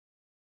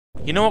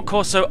You know what,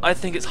 Corso? I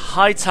think it's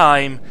high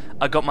time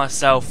I got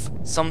myself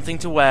something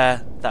to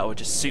wear that would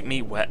just suit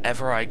me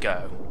wherever I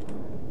go.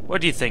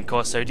 What do you think,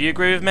 Corso? Do you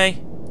agree with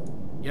me?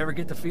 You ever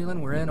get the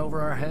feeling we're in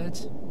over our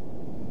heads?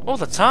 All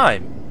the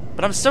time.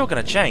 But I'm still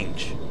gonna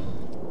change.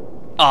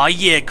 Aw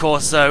yeah,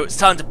 Corso. It's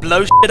time to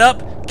blow shit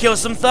up, kill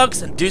some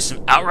thugs, and do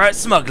some outright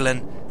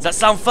smuggling. Does that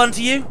sound fun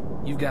to you?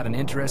 You've got an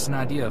interesting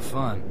idea of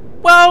fun.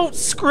 Well,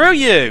 screw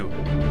you!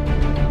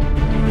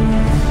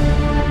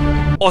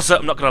 Also,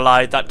 I'm not gonna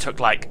lie, that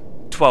took like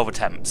 12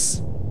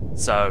 attempts.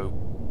 So,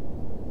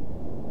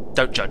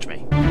 don't judge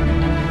me.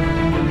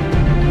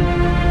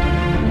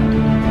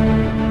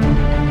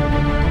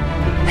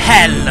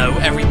 Hello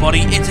everybody,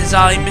 it is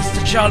I,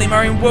 Mr. Charlie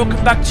Murray, and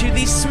welcome back to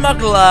the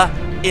Smuggler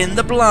in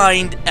the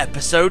Blind,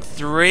 Episode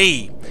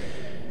 3.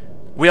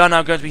 We are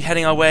now going to be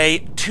heading our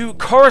way to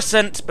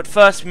Coruscant, but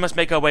first we must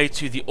make our way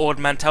to the Ord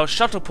Mantell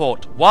shuttle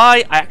port.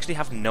 Why? I actually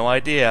have no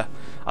idea.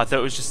 I thought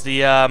it was just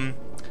the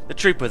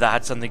trooper that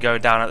had something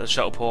going down at the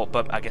shuttle port,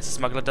 but I guess the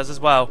smuggler does as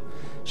well.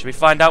 Should we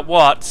find out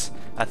what?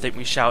 I think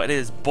we shall. It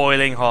is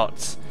boiling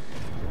hot.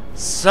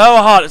 So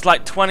hot, it's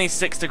like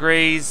 26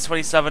 degrees,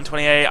 27,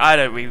 28, I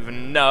don't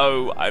even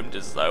know. I'm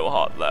just so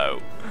hot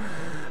though.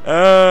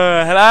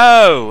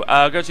 Hello!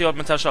 Go to the Ord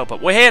Mantell shuttle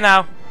port. We're here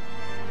now.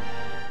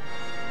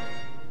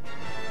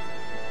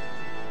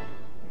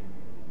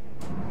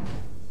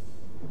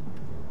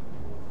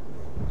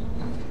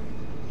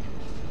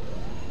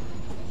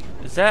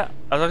 Is that?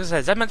 I was gonna say,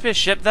 is that meant to be a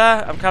ship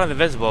there? I'm kind of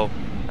invisible.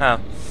 Oh, that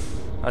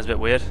was a bit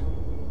weird.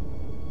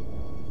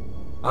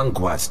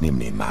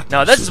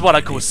 Now this is what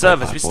I call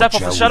service. We step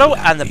off the shuttle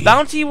and the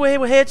bounty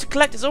we're here to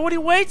collect is already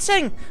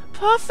waiting.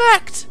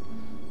 Perfect!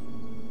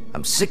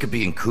 I'm sick of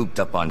being cooped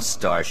up on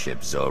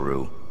starships,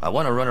 Zoru. I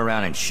want to run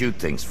around and shoot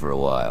things for a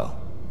while.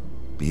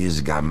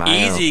 Easy,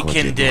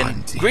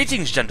 Kindin.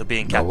 Greetings, gentle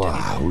being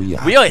captain.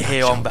 We are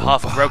here on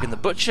behalf of Rogan the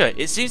Butcher.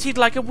 It seems he'd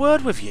like a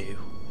word with you.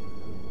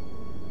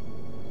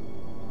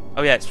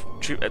 Oh yeah, it's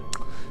true.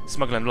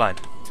 Smuggling blind.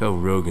 Tell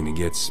Rogan to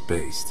get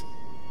spaced.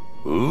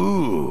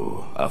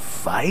 Ooh, a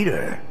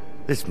fighter.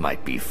 This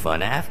might be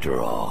fun after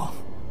all.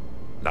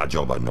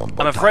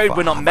 I'm afraid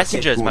we're not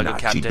messengers, my good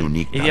captain.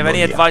 If you have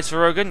any advice for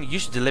Rogan, you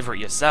should deliver it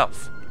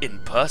yourself, in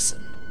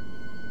person.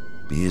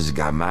 Please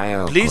don't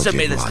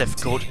make this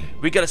difficult.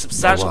 We get a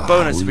substantial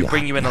bonus if we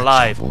bring you in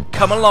alive.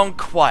 Come along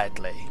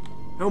quietly.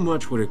 How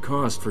much would it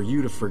cost for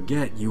you to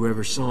forget you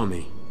ever saw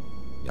me?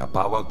 Do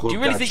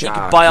you really think you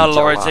can buy our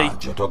loyalty?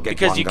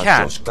 Because you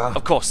can.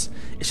 Of course.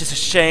 It's just a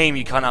shame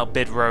you can't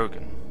outbid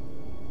Rogan.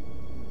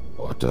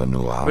 We're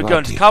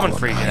going to carbon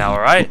freezing now,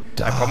 alright?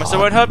 I promise it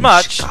won't hurt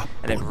much,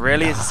 and it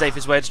really is the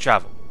safest way to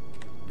travel.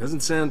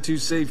 Doesn't sound too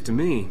safe to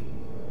me.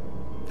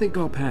 Think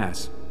I'll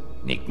pass.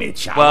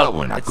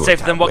 Well, it's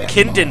safer than what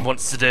Kindin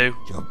wants to do.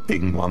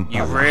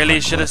 You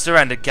really should have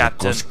surrendered,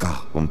 Captain.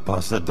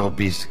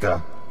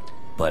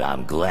 But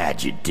I'm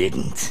glad you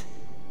didn't.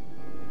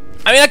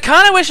 I mean, I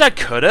kind of wish I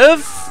could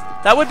have.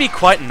 That would be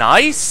quite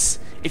nice.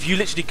 If you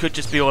literally could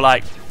just be all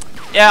like,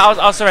 yeah,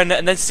 I'll surrender,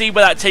 and then see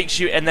where that takes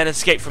you, and then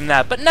escape from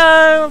there. But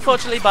no,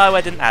 unfortunately,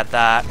 Bioware didn't add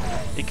that.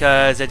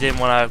 Because they didn't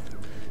want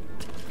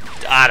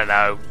to, I don't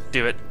know,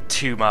 do it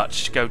too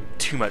much. Go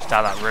too much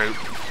down that route.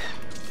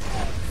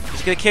 I'm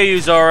just going to kill you,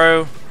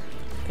 Zoru.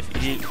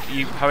 If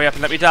you hurry up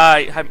and let me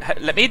die.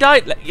 Let me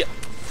die?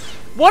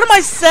 What am I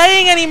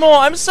saying anymore?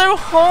 I'm so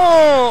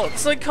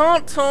hot. I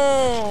can't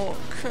talk.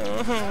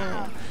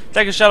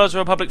 Take a shuttle to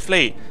a public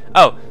fleet.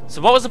 Oh,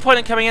 so what was the point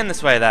in coming in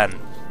this way then?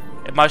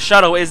 If my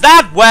shuttle is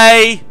that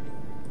way!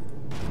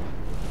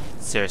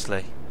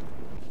 Seriously.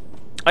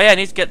 Oh yeah, I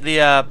need to get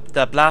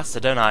the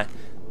blaster, don't I?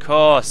 Of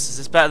course. Is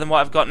this better than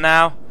what I've got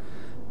now?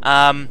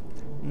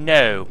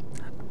 No.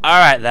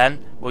 Alright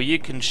then. Well, you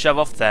can shove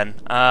off then.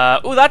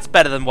 Oh, that's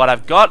better than what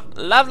I've got.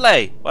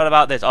 Lovely. What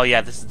about this? Oh yeah,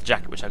 this is the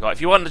jacket which I got.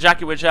 If you want the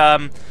jacket which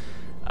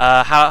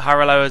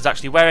Haralow is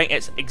actually wearing,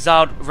 it's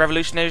Exiled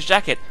Revolutionary's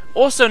jacket.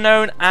 Also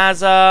known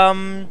as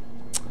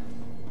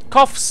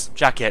Koff's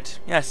jacket.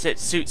 Yes, it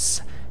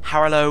suits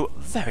Haralow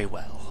very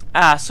well.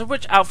 So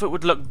which outfit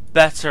would look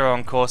better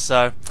on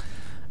Corso?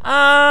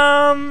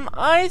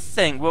 I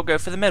think we'll go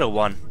for the middle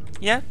one.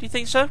 Yeah, do you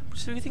think so?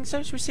 Should we think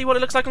so? Should we see what it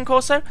looks like on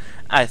Corso?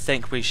 I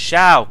think we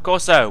shall.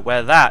 Corso,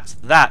 wear that,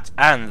 that,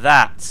 and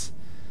that.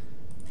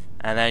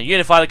 And then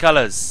unify the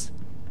colours.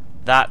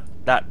 That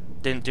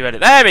didn't do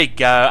anything. There we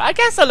go. I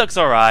guess that looks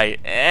alright.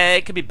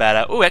 It could be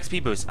better. Ooh,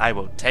 XP boost. I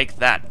will take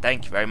that.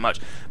 Thank you very much.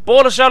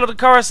 Board a shuttle to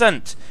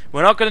Coruscant.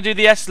 We're not going to do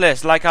the S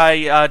list like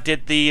I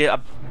did the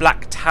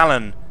Black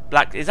Talon.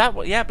 Is that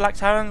what? Yeah, Black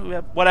Talon?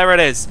 Whatever it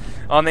is.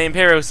 On the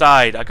Imperial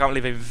side. I can't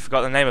believe I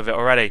forgot the name of it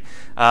already.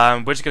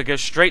 We're just going to go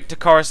straight to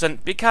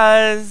Coruscant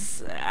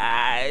because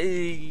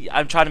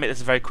I'm trying to make this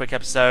a very quick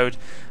episode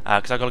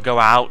because I've got to go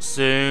out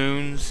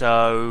soon.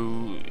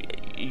 So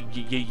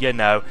you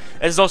know.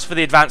 This is also for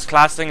the advanced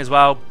class thing as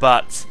well,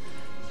 but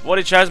what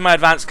he chose my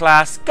advanced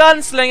class,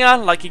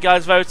 Gunslinger, like you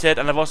guys voted,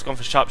 and I've also gone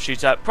for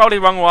Sharpshooter. Probably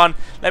the wrong one.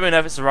 Let me know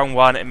if it's the wrong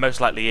one. It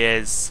most likely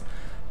is,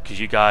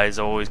 because you guys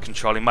are always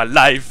controlling my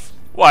life.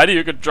 Why do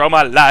you control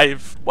my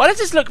life? Why does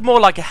this look more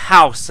like a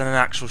house than an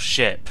actual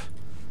ship?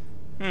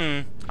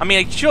 I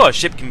mean, sure, a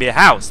ship can be a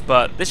house,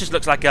 but this just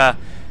looks like a,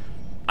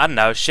 I don't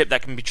know, a ship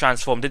that can be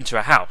transformed into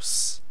a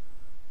house.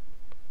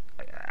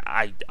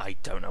 I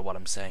don't know what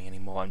I'm saying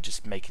anymore. I'm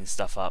just making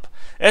stuff up.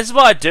 This is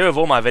what I do with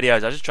all my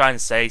videos. I just try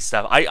and say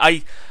stuff.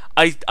 I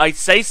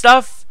say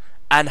stuff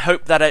and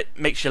hope that it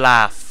makes you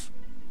laugh.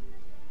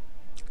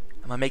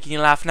 Am I making you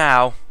laugh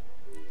now?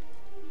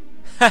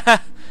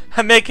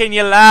 I'm making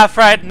you laugh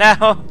right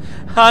now,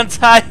 aren't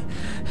I?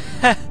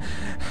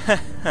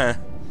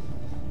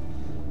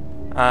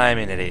 I'm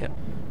an idiot.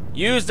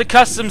 Use the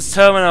customs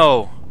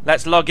terminal.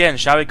 Let's log in,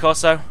 shall we,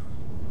 Corso?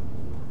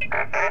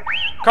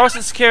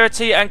 Coruscant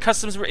Security and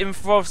Customs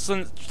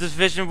Enforcement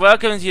Division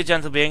welcomes you,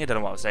 gentle being. I don't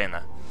know what I was saying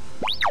there.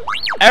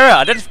 Error.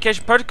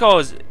 Identification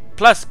protocols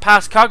plus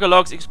past cargo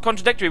logs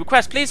contradictory.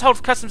 Request. Please hold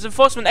for Customs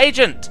Enforcement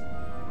Agent.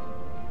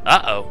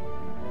 Uh-oh.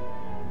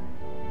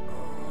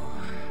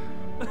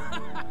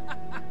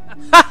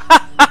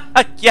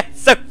 Yeah,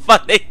 so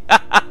funny.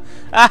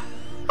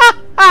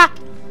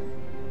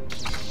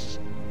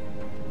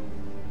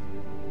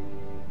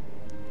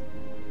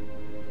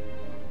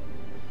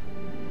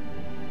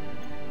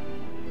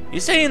 You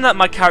saying that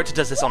my character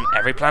does this on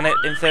every planet,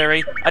 in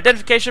theory?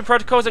 Identification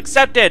protocols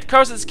accepted.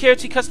 Corso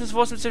Security Customs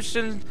Enforcement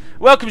Division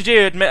welcomes you,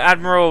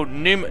 Admiral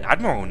Newman.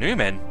 Admiral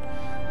Newman?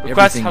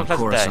 Request Everything on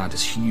Coruscant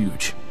is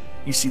huge.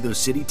 You see those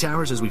city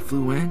towers as we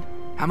flew in?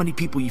 How many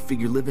people you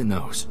figure live in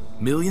those?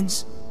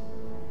 Millions?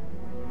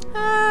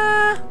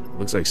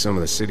 Looks like some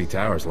of the city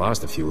towers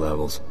lost a few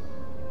levels.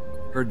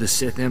 Heard the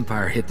Sith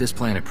Empire hit this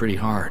planet pretty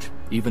hard.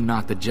 Even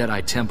knocked the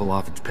Jedi Temple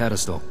off its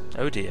pedestal.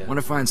 Oh dear. Want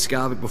to find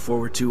Skavak before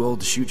we're too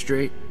old to shoot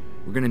straight?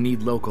 We're gonna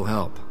need local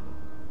help.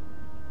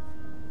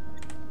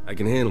 I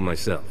can handle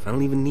myself. I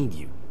don't even need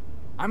you.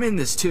 I'm in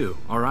this too,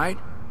 alright?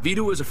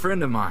 Viidu is a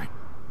friend of mine.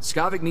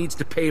 Skavak needs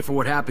to pay for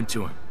what happened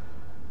to him.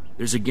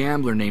 There's a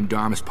gambler named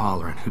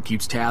Darmas who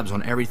keeps tabs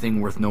on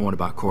everything worth knowing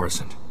about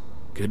Coruscant.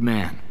 Good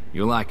man.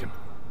 You'll like him.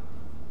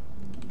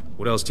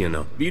 What else do you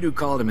know? Viidu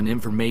called him an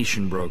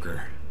information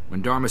broker.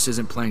 When Darmas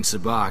isn't playing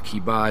Skavak, he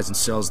buys and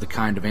sells the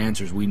kind of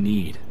answers we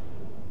need.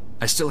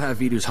 I still have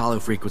Viidu's hollow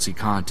frequency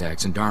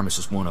contacts, and Darmas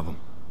is one of them.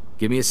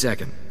 Give me a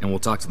second, and we'll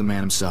talk to the man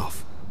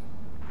himself.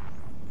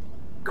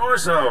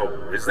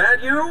 Corso, is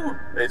that you?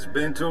 It's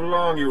been too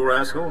long, you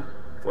rascal.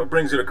 What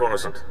brings you to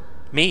Coruscant?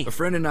 Me? A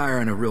friend and I are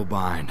in a real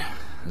bind.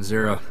 Is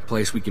there a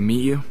place we can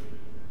meet you?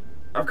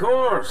 Of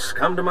course.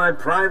 Come to my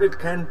private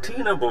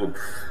cantina booth.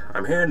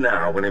 I'm here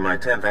now, winning my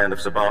 10th hand of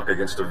Sabak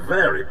against a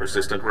very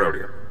persistent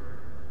rodeo.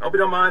 Hope you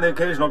don't mind the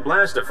occasional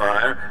blaster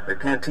fire. The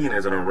cantina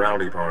is in a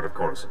rowdy part of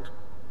Coruscant.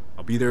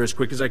 I'll be there as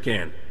quick as I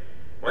can.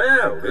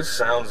 Well, this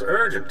sounds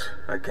urgent.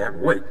 I can't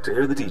wait to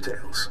hear the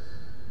details.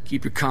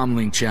 Keep your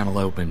comlink channel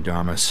open,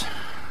 Darmas.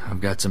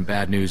 I've got some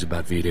bad news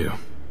about Viidu.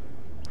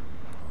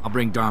 I'll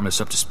bring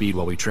Darmas up to speed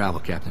while we travel,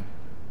 Captain.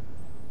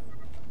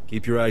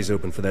 Keep your eyes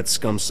open for that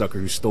scum sucker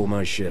who stole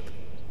my ship.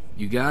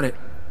 You got it.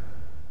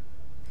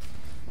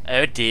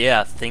 Oh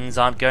dear, things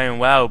aren't going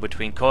well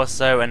between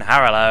Corso and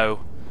Haralow.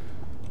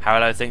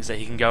 Haralow thinks that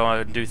he can go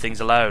and do things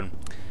alone.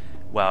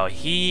 Well,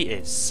 he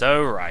is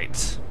so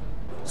right.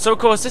 So of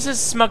course, this is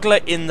Smuggler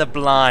in the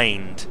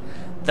Blind.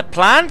 The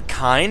plan,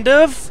 kind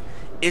of,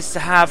 is to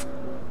have,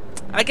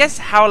 I guess,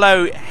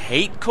 Haralow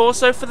hate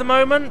Corso for the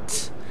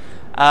moment.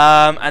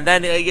 And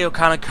then he'll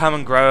kind of come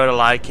and grow to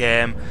like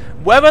him.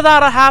 Whether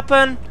that'll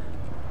happen,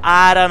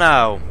 I don't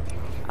know.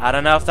 I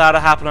don't know if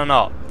that'll happen or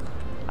not.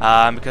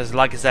 Because,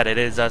 like I said, it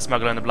is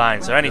Smuggler in the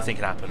Blind, so anything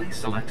can happen.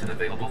 Select an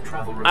available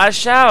travel route. I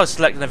shall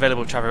select an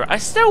available travel route. I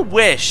still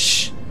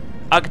wish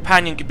our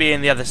companion could be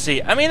in the other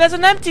seat. I mean, there's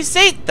an empty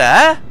seat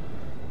there.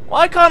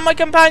 Why can't my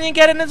companion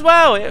get in as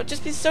well? It would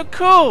just be so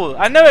cool.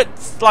 I know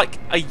it's like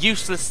a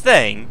useless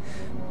thing,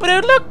 but it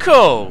would look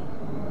cool.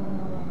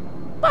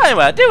 But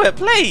anyway, do it,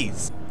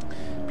 please.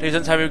 Please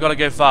don't tell me we've got to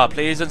go far.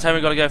 Please don't tell me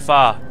we've got to go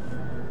far.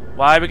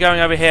 Why are we going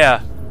over here?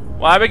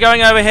 Why are we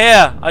going over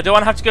here? I don't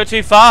want to have to go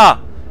too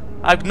far.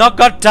 I've not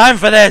got time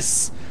for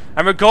this.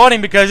 I'm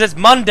recording because it's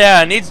Monday.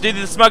 I need to do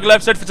the Smuggler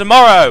episode for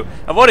tomorrow.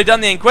 I've already done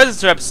the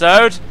Inquisitor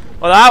episode.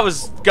 Well, that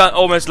was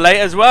almost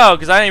late as well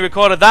because I only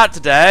recorded that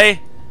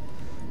today.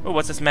 Oh,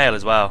 what's this mail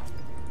as well?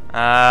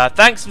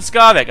 Thanks from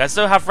Skavak. I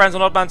still have friends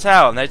on Oddman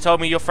Tower, and they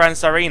told me your friend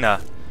Serena.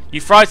 You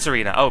fried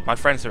Serena. Oh, my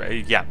friend Serena.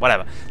 Yeah,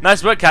 whatever.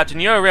 Nice work, Captain.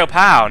 You're a real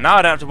pal. Now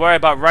I don't have to worry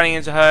about running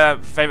into her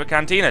favourite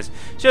cantinas.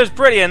 She was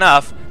pretty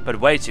enough, but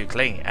way too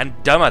clingy and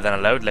dumber than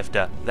a load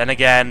lifter. Then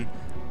again,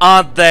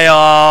 aren't they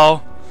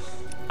all?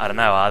 I don't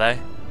know, are they?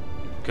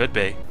 Could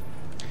be.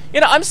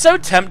 You know, I'm so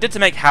tempted to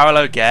make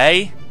Haralow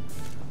gay.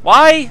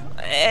 Why?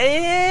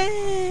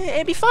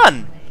 It'd be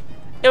fun.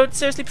 It would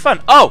seriously be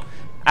fun. Oh!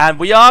 And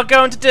we are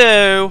going to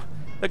do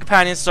the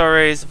companion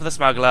stories for the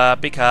Smuggler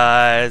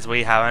because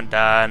we haven't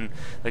done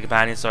the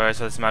companion stories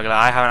for the Smuggler.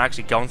 I haven't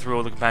actually gone through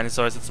all the companion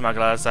stories for the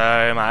Smuggler,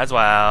 so might as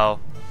well.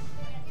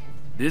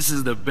 This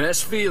is the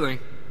best feeling.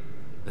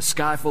 A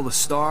sky full of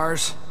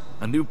stars,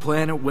 a new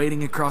planet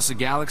waiting across the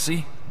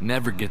galaxy,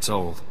 never gets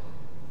old.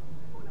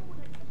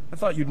 I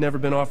thought you'd never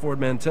been off Ord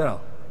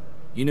Mantell.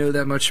 You know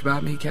that much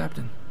about me,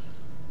 Captain?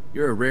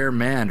 You're a rare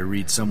man to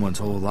read someone's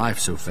whole life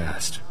so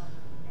fast.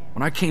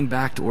 When I came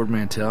back to Ord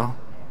Mantell,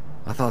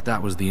 I thought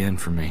that was the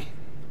end for me.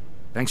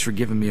 Thanks for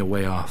giving me a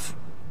way off.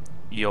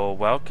 You're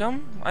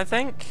welcome, I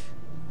think.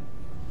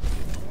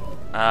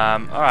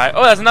 Alright.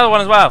 Oh, there's another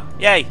one as well.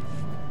 Yay.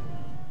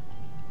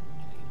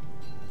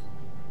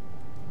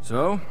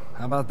 So,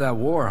 how about that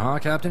war, huh,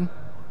 Captain?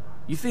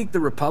 You think the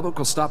Republic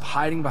will stop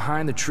hiding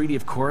behind the Treaty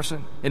of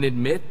Coruscant and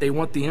admit they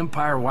want the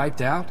Empire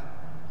wiped out?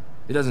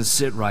 It doesn't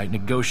sit right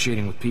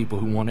negotiating with people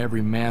who want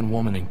every man,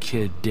 woman, and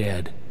kid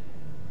dead.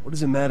 What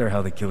does it matter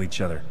how they kill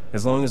each other,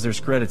 as long as there's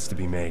credits to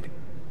be made?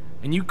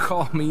 And you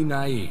call me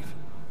naive?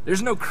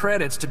 There's no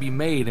credits to be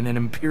made in an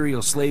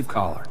Imperial slave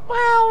collar.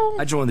 Well...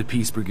 I joined the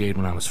Peace Brigade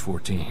when I was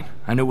 14.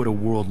 I know what a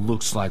world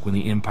looks like when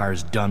the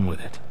Empire's done with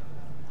it.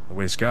 The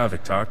way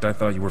Skavak talked, I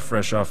thought you were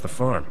fresh off the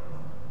farm.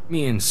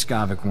 Me and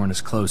Skavak weren't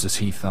as close as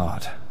he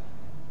thought.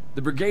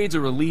 The Brigade's a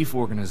relief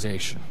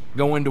organization.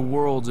 Go into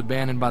worlds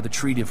abandoned by the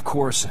Treaty of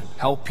Coruscant.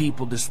 Help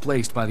people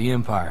displaced by the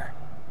Empire.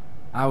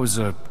 I was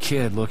a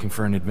kid looking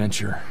for an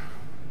adventure.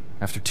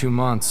 After 2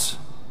 months...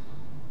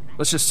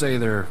 Let's just say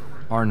there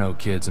are no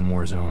kids in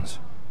war zones.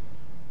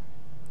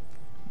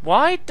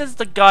 Why does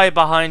the guy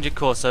behind you,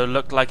 Corso,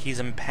 look like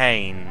he's in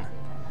pain?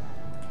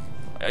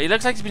 He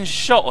looks like he's been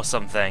shot or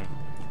something.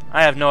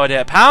 I have no idea.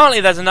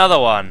 Apparently there's another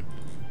one.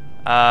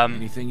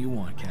 Anything you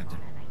want, Captain.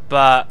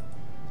 But...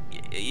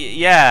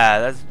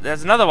 yeah,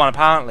 there's another one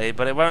apparently,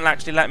 but it won't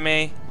actually let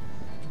me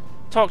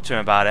talk to him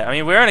about it. I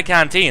mean, we're in a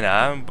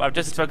cantina. I've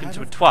just spoken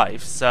to him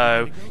twice,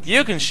 so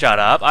you can shut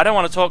up. I don't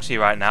want to talk to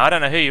you right now. I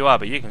don't know who you are,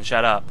 but you can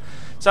shut up.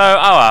 So,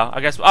 oh well,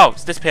 I guess... oh,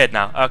 it's disappeared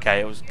now.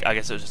 Okay, I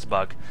guess it was just a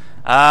bug.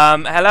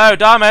 Hello,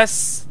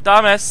 Darmas.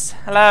 Darmas,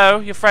 hello.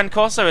 Your friend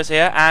Corso is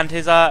here, and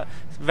his,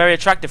 very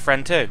attractive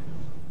friend, too.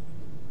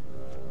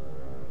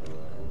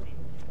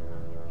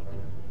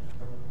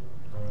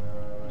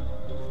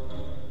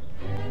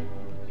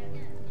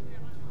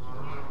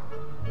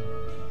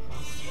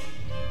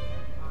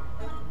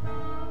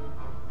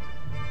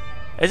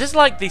 Is this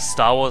like the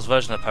Star Wars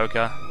version of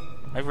poker?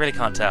 I really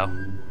can't tell.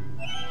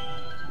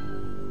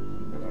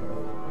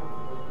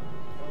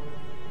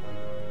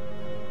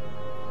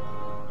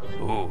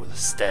 Ooh, the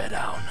stare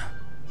down.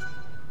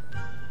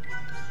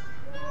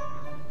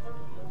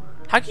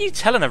 How can you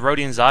tell in a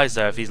Rhodian's eyes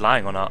though if he's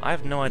lying or not? I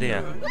have no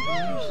idea.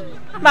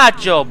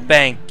 Macho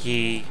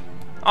Banky.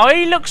 Oh,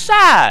 he looks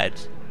sad.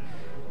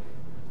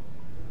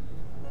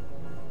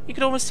 You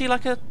could almost see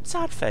like a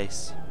sad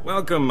face.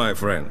 Welcome, my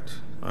friend.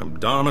 I'm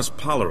Darmas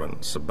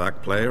Polarance, a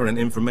back player and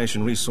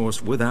information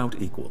resource without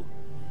equal.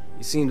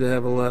 You seem to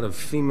have a lot of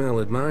female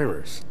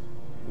admirers.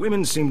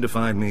 Women seem to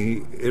find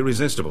me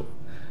irresistible.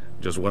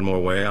 Just one more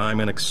way, I'm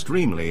an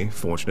extremely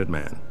fortunate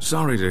man.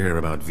 Sorry to hear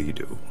about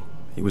Viidu.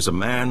 He was a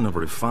man of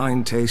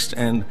refined taste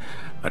and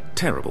a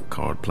terrible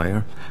card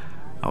player.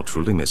 I'll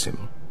truly miss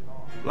him.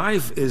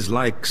 Life is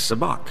like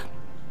Sabak.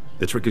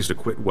 The trick is to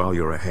quit while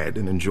you're ahead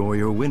and enjoy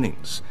your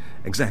winnings.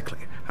 Exactly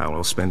how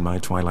I'll spend my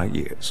twilight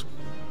years.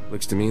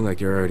 Looks to me like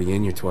you're already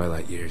in your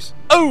twilight years.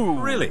 Oh!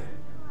 Really?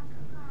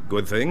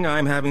 Good thing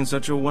I'm having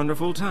such a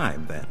wonderful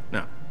time, then.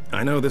 Now,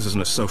 I know this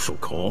isn't a social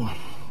call.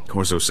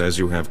 Corso says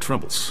you have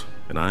troubles,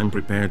 and I'm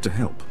prepared to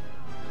help.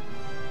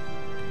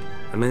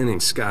 A man named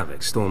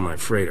Skavak stole my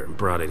freighter and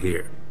brought it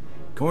here.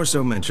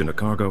 Corso mentioned a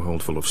cargo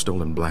hold full of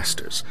stolen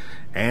blasters,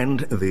 and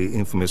the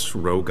infamous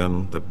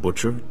Rogun the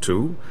Butcher,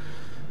 too.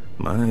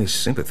 My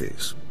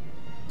sympathies.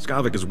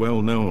 Skavak is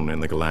well known in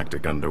the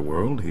galactic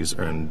underworld. He's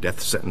earned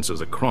death sentences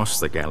across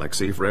the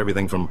galaxy for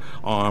everything from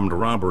armed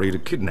robbery to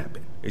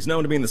kidnapping. He's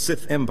known to be in the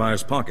Sith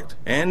Empire's pocket,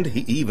 and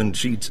he even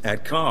cheats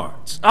at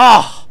cards.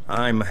 Oh!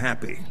 I'm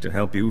happy to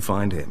help you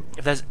find him.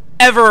 If there's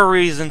ever a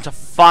reason to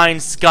find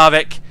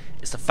Skavak,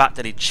 it's the fact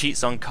that he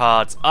cheats on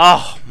cards.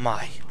 Oh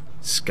my.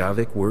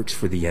 Skavak works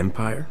for the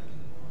Empire?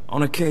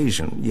 On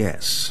occasion,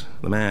 yes.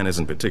 The man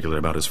isn't particular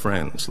about his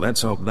friends.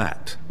 Let's hope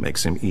that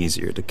makes him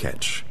easier to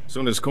catch.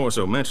 Soon as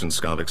Corso mentioned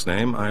Skavak's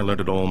name, I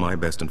alerted all my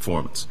best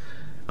informants.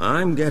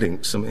 I'm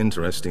getting some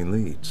interesting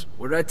leads.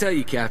 What did I tell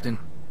you, Captain?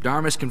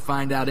 Darmas can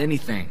find out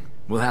anything.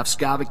 We'll have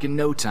Skavak in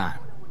no time.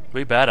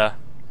 We better.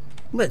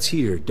 Let's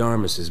hear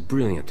Darmas's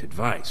brilliant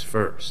advice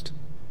first.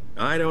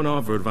 I don't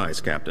offer advice,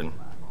 Captain.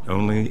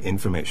 Only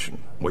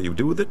information. What you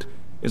do with it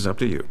is up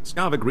to you.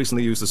 Skavak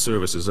recently used the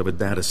services of a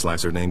data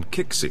slicer named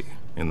Kixie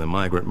in the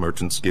Migrant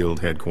Merchants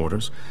Guild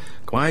headquarters.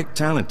 Quite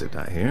talented,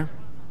 I hear.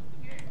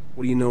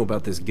 What do you know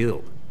about this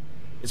guild?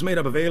 It's made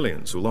up of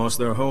aliens who lost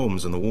their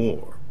homes in the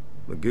war.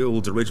 The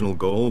guild's original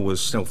goal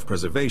was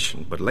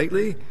self-preservation, but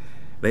lately,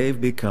 they've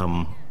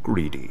become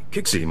greedy.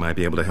 Kixie might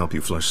be able to help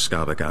you flush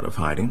Skavak out of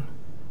hiding.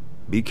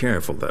 Be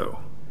careful, though.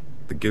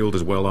 The guild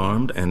is well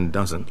armed and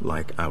doesn't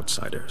like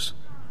outsiders.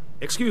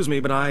 Excuse me,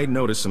 but I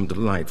noticed some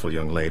delightful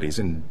young ladies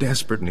in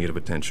desperate need of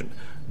attention.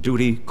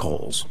 Duty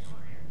calls.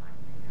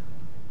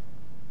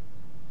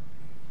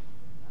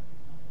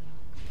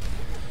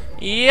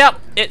 Yep,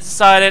 it's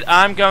decided.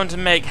 I'm going to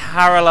make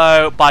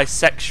Haralow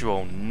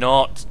bisexual,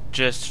 not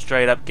just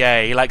straight up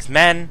gay. He likes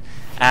men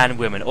and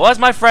women. Or as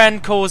my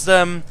friend calls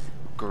them,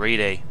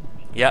 greedy.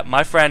 Yep,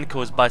 my friend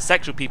calls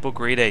bisexual people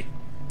greedy.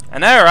 I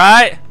know,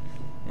 right?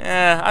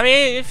 Yeah, I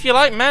mean, if you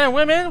like men and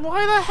women,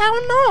 why the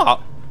hell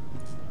not?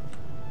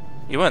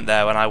 You weren't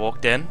there when I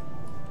walked in.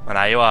 Well,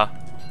 now you are.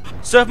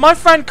 So if my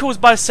friend calls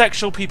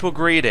bisexual people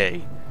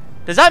greedy,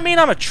 does that mean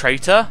I'm a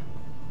traitor?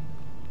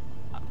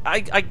 I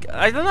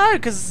don't know,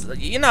 because,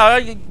 you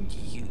know,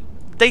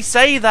 they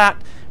say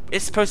that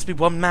it's supposed to be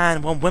one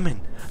man, one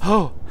woman.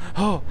 Oh,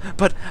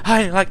 but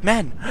I like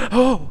men.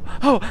 Oh,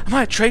 am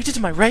I a traitor to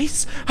my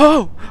race?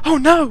 Oh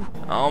no.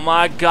 Oh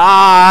my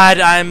god,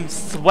 I'm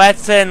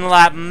sweating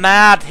like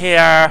mad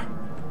here.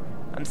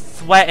 I'm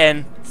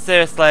sweating,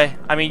 seriously.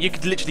 I mean, you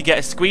could literally get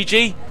a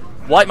squeegee,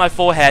 wipe my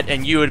forehead,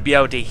 and you would be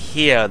able to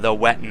hear the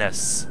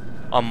wetness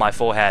on my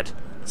forehead.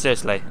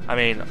 Seriously, I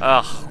mean,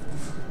 ugh.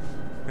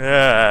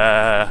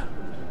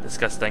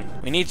 Disgusting.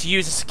 We need to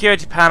use a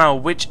security panel,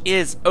 which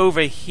is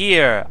over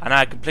here, and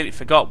I completely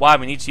forgot why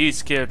we need to use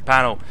security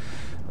panel.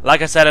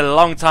 Like I said a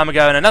long time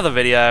ago in another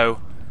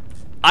video,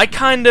 I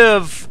kind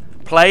of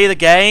play the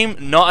game,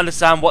 not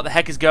understand what the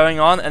heck is going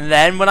on, and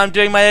then when I'm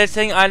doing my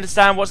editing, I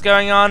understand what's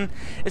going on.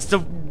 It's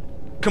the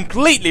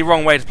completely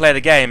wrong way to play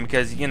the game,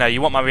 because, you know, you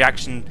want my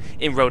reaction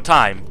in real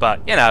time,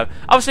 but, you know,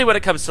 obviously when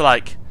it comes to,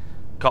 like,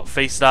 cop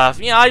fee stuff,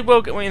 you know, I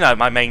will, you know,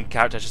 my main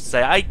character, I should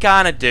say, I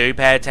kind of do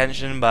pay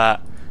attention,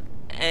 but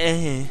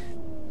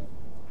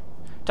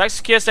Tax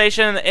secure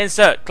station,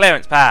 insert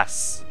clearance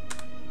pass.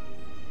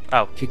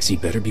 Oh.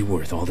 Kixie better be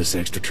worth all this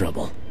extra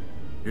trouble.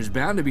 There's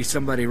bound to be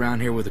somebody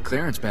around here with a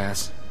clearance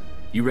pass.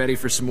 You ready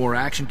for some more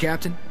action,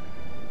 Captain?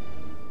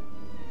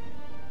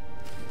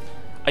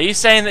 Are you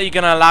saying that you're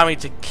going to allow me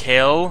to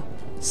kill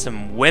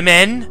some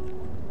women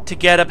to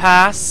get a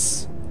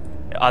pass?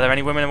 Are there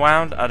any women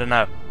around? I don't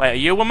know. Wait, are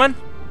you a woman?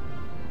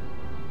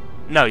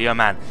 No, you're a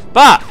man.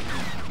 But,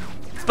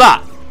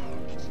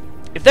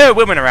 if there are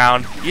women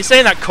around, you're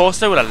saying that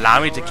Corso would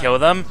allow me to kill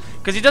them?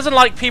 Because he doesn't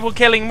like people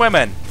killing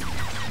women.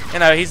 You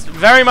know, he's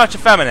very much a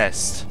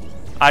feminist.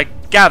 I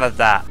gathered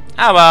that.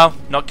 Ah well,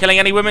 not killing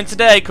any women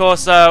today,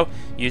 Corso.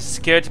 Use the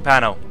security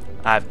panel.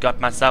 I've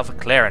got myself a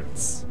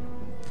clearance.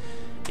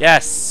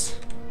 Yes.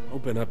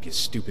 Open up, you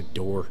stupid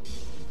door.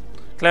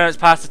 Clearance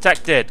pass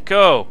detected.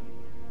 Cool.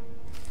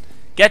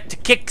 Get to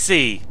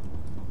Kixie.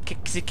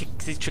 Kixie,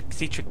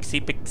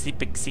 Trixie, Pixie,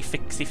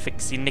 Fixie,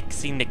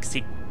 Fixie,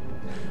 Nixie.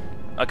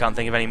 I can't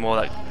think of any more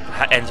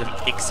that ends with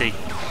Ixie.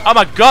 Oh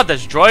my god,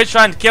 there's droids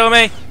trying to kill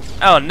me.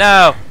 Oh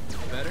no.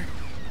 Better?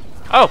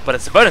 Oh, but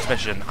it's a bonus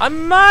mission. I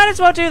might as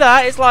well do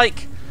that. It's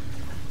like,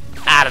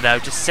 I don't know,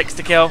 just 6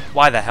 to kill.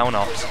 Why the hell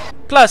not?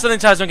 Plus,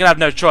 sometimes I'm going to have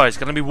no choice.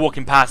 Going to be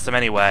walking past them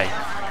anyway.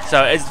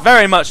 So it's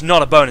very much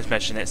not a bonus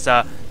mission. It's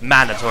a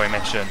mandatory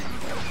mission,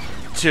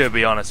 to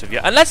be honest with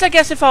you. Unless, I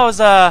guess, if I was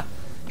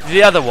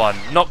the other one,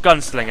 not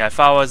Gunslinger. If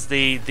I was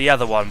the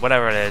other one,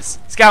 whatever it is.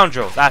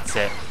 Scoundrel, that's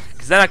it.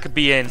 Because then I could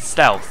be in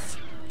stealth.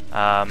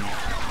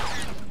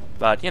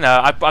 But, you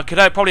know, I could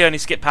probably only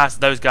skip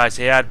past those guys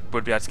here. I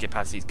would be able to skip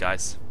past these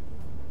guys.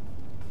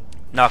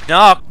 Knock,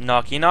 knock.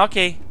 Knocky,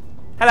 knocky.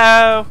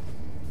 Hello.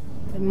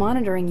 Been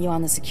monitoring you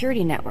on the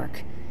security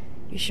network.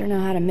 You sure know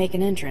how to make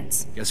an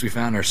entrance. Guess we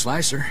found our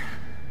slicer.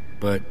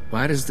 But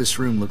why does this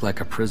room look like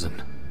a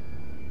prison?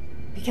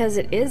 Because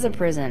it is a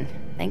prison.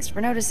 Thanks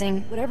for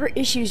noticing. Whatever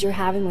issues you're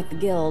having with the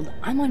guild,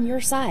 I'm on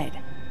your side.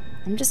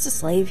 I'm just a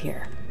slave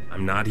here.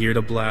 I'm not here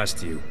to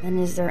blast you. Then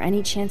is there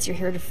any chance you're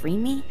here to free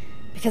me?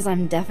 Because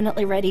I'm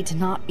definitely ready to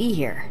not be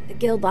here. The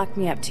guild locked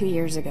me up 2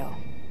 years ago.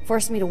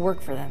 Forced me to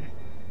work for them.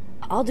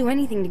 I'll do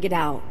anything to get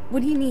out.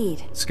 What do you need?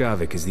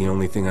 Skavak is the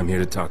only thing I'm here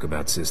to talk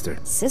about, sister.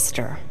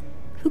 Sister?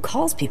 Who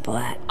calls people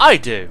that? I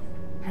do.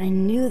 I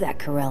knew that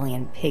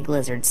Corellian pig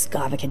lizard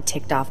Skavak had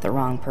ticked off the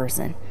wrong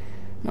person.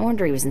 No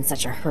wonder he was in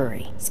such a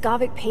hurry.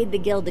 Skavak paid the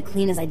guild to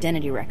clean his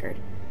identity record.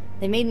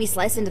 They made me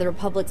slice into the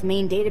Republic's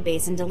main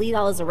database and delete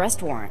all his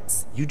arrest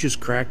warrants. You just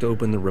cracked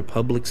open the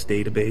Republic's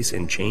database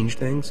and changed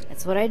things?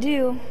 That's what I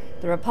do.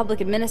 The Republic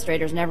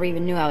administrators never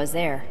even knew I was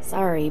there.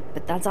 Sorry,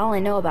 but that's all I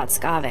know about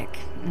Skavak.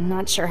 I'm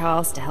not sure how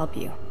else to help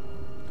you.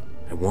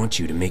 I want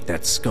you to make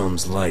that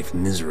scum's life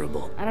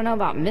miserable. I don't know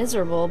about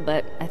miserable,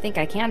 but I think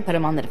I can put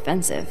him on the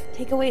defensive.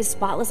 Take away his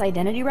spotless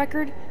identity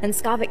record, and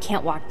Skavak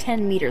can't walk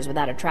 10 meters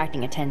without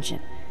attracting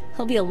attention.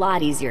 He'll be a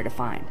lot easier to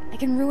find. I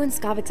can ruin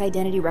Skavak's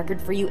identity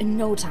record for you in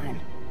no time.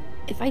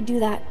 If I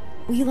do that,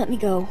 will you let me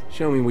go?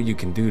 Show me what you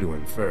can do to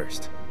him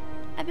first.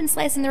 I've been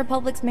slicing the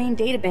Republic's main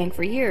databank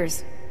for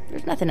years.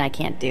 There's nothing I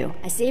can't do.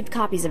 I saved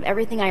copies of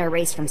everything I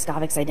erased from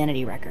Skavak's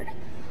identity record.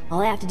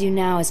 All I have to do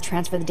now is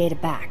transfer the data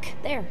back.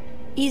 There.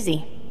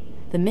 Easy.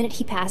 The minute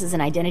he passes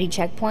an identity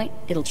checkpoint,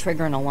 it'll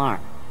trigger an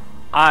alarm.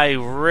 I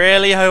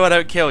really hope I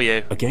don't kill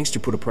you. A gangster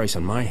put a price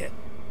on my head.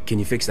 Can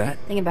you fix that?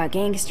 The thing about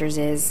gangsters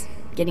is,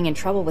 getting in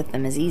trouble with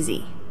them is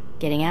easy.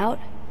 Getting out?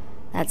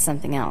 That's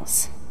something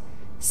else.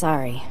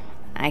 Sorry,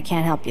 I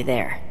can't help you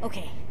there.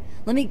 Okay,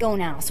 let me go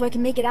now, so I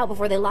can make it out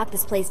before they lock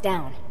this place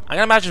down. I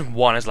can imagine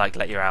one is like,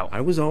 let you out.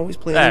 I was always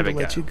planning to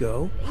let you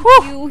go.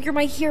 You're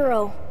my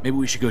hero. Maybe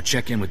we should go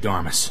check in with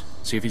Darmas.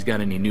 See if he's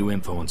got any new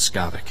info on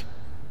Skavak.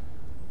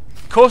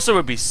 Corso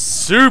would be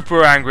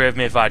super angry with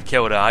me if I'd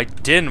killed her. I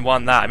didn't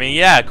want that. I mean,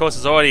 yeah,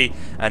 Corso's already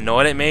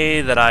annoyed at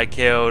me that I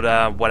killed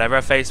whatever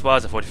her face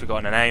was. I've already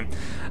forgotten her name.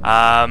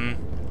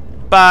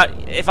 But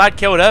if I'd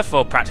killed her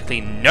for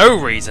practically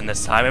no reason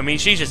this time, I mean,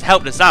 she just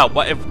helped us out.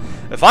 What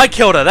if I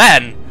killed her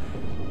then?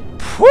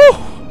 Whew!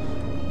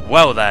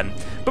 Well then.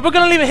 But we're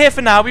going to leave it here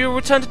for now. We will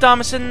return to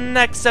Darmas in the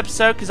next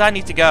episode because I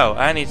need to go.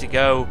 I need to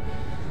go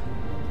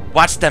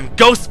watch them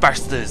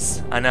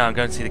Ghostbusters. I know, I'm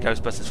going to see the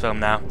Ghostbusters film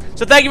now.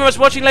 So thank you very much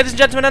for watching, ladies and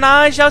gentlemen, and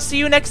I shall see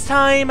you next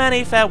time, and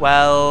a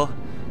farewell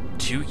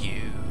to you.